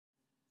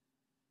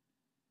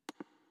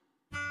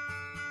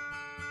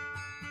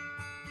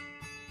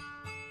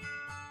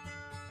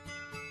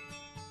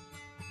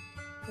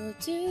we'll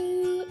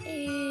do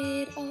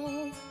it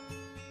all.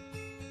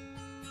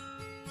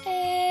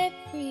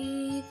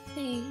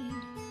 Everything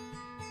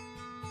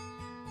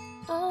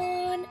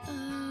on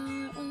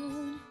our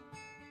own.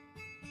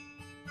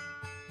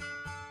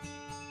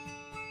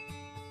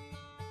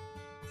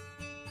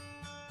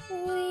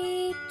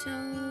 We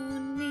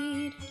don't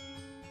need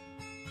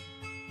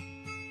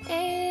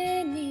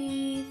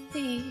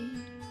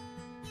anything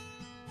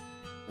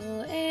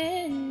or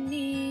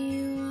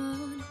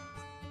anyone.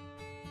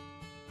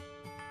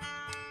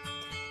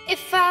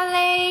 If I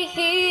lay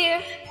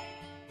here,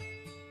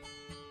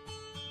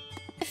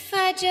 if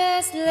I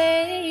just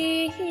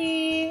lay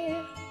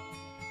here,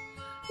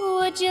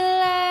 would you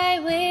lie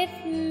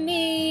with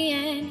me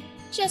and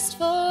just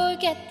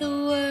forget the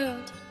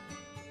world?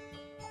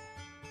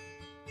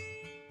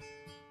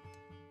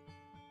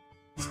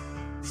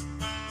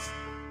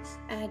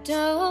 I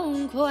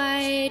don't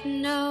quite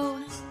know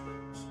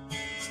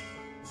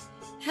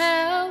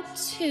how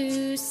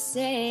to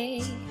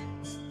say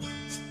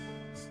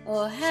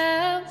or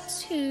how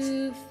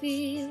to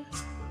feel.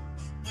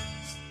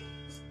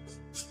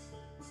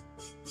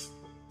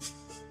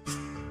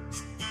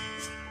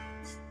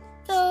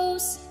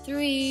 Those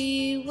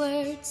 3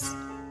 words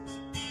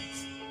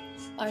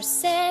are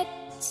said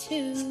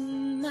too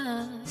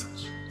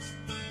much.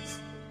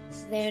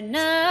 They're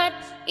not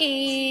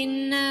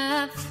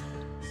enough.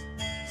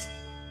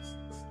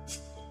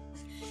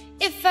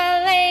 If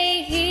I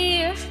lay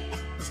here,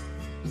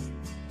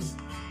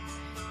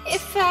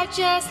 if I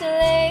just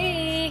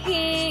lay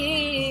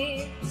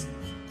here,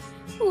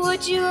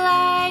 would you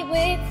lie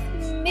with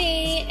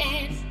me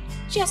and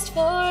just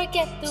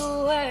forget the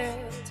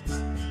world?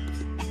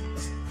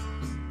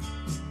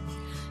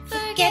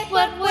 Forget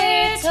what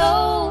we're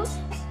told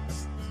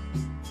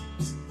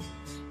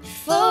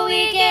before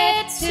we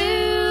get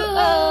too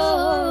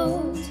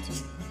old.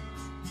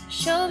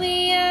 Show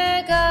me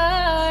a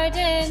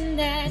garden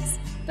that's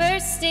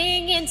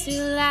bursting into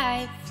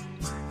life.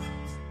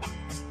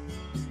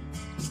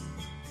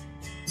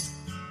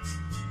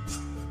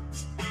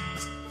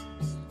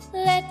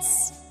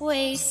 Let's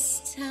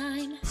waste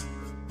time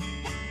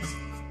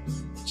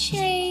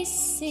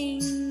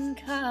chasing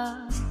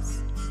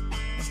cars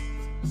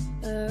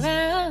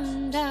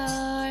around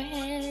our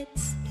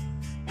heads.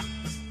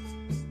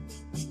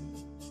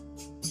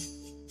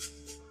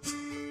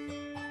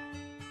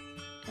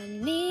 I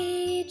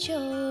need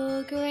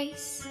your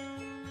grace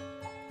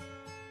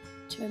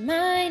to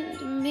remind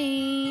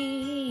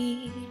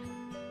me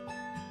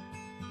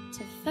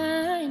to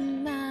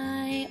find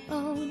my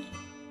own.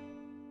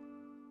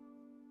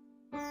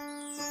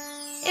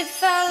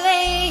 If I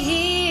lay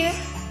here,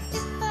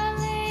 if I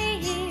lay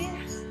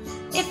here,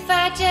 if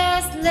I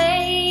just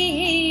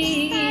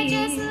lay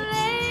here,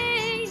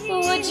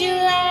 would you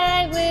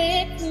lie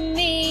with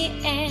me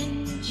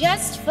and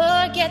just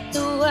forget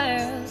the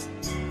world?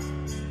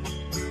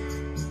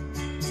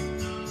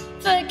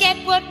 Forget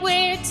what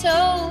we're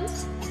told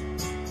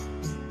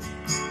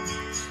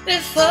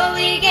before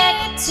we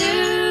get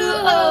too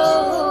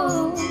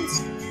old.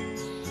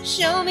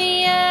 Show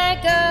me a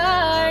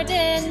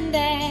garden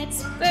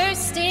that's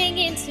bursting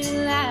into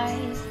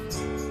life.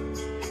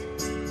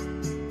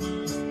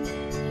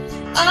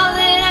 All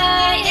that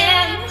I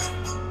am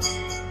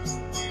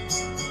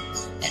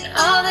and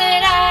all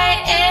that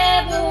I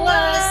ever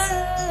was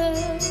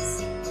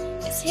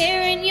is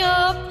here in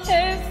your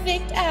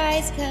perfect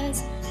eyes,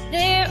 'cause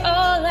they're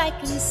all I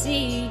can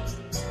see.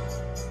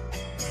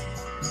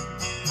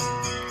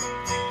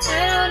 I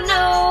don't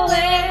know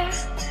where,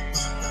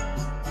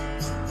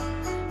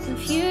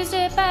 confused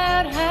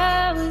about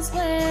how as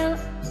well.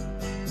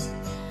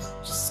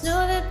 Just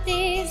know that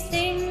these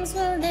things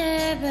will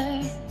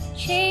never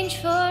change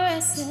for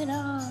us at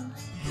all.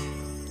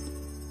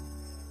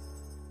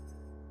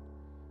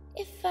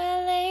 If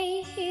I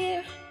lay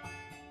here,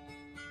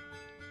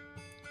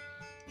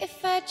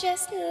 if I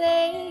just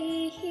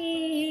lay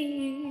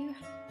here,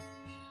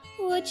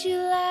 would you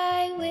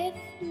lie with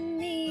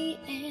me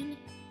and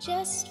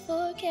just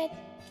forget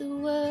the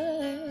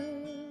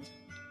world?